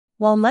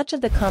While much of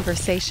the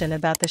conversation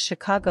about the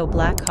Chicago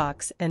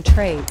Blackhawks and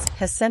trades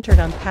has centered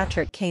on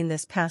Patrick Kane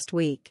this past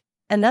week,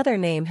 another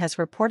name has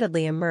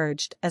reportedly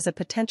emerged as a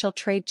potential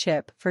trade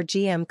chip for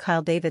GM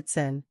Kyle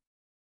Davidson.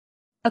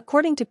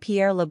 According to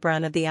Pierre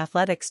Lebrun of The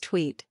Athletic's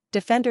tweet,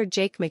 defender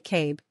Jake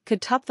McCabe could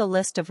top the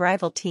list of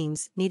rival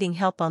teams needing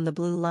help on the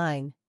blue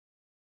line.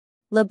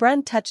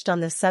 Lebrun touched on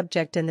the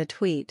subject in the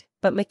tweet,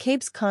 but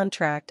McCabe's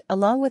contract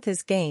along with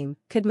his game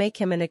could make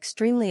him an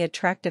extremely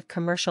attractive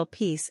commercial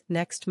piece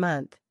next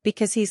month,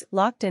 because he's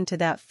locked into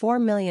that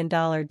 $4 million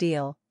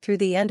deal through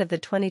the end of the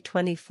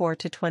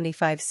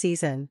 2024-25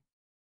 season.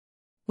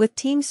 With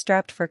teams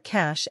strapped for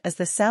cash as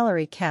the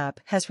salary cap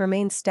has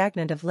remained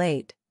stagnant of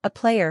late, a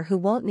player who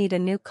won't need a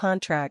new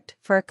contract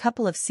for a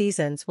couple of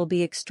seasons will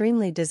be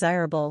extremely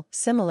desirable,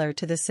 similar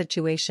to the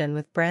situation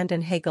with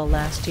Brandon Hagel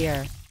last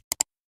year.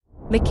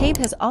 McCabe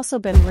has also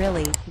been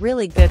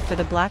really good for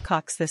the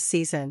Blackhawks this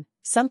season,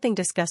 something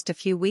discussed a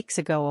few weeks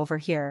ago over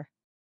here.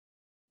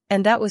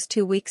 And that was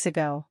 2 weeks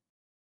ago.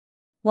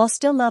 While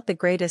still not the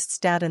greatest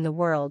stat in the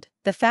world,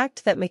 the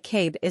fact that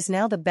McCabe is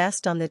now the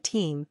best on the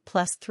team,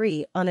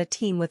 +3 on a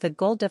team with a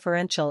goal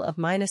differential of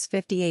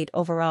 -58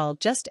 overall,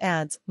 just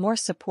adds more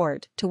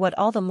support to what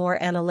all the more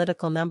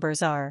analytical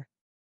numbers are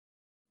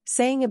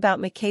saying about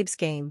McCabe's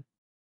game.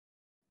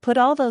 Put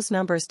all those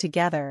numbers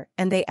together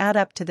and they add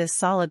up to this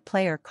solid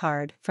player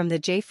card from the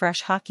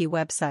JFresh Hockey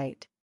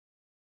website.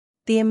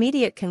 The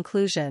immediate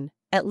conclusion,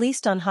 at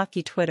least on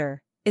hockey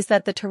Twitter, is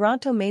that the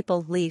Toronto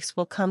Maple Leafs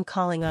will come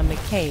calling on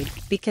McCabe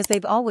because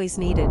they've always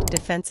needed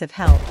defensive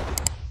help.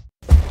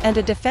 And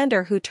a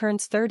defender who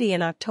turns 30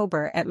 in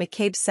October at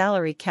McCabe's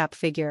salary cap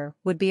figure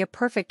would be a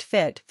perfect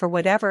fit for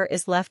whatever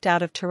is left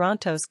out of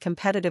Toronto's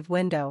competitive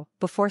window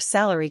before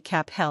salary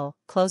cap hell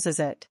closes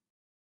it.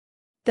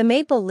 The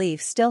Maple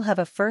Leafs still have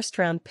a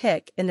first-round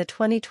pick in the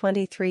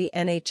 2023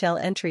 NHL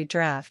entry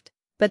draft,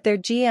 but their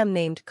GM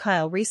named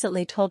Kyle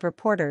recently told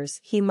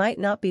reporters he might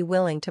not be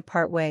willing to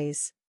part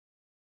ways.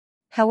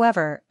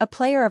 However, a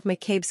player of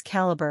McCabe's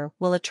caliber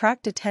will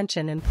attract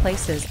attention in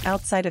places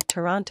outside of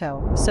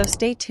Toronto, so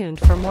stay tuned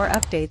for more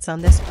updates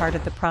on this part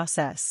of the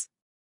process.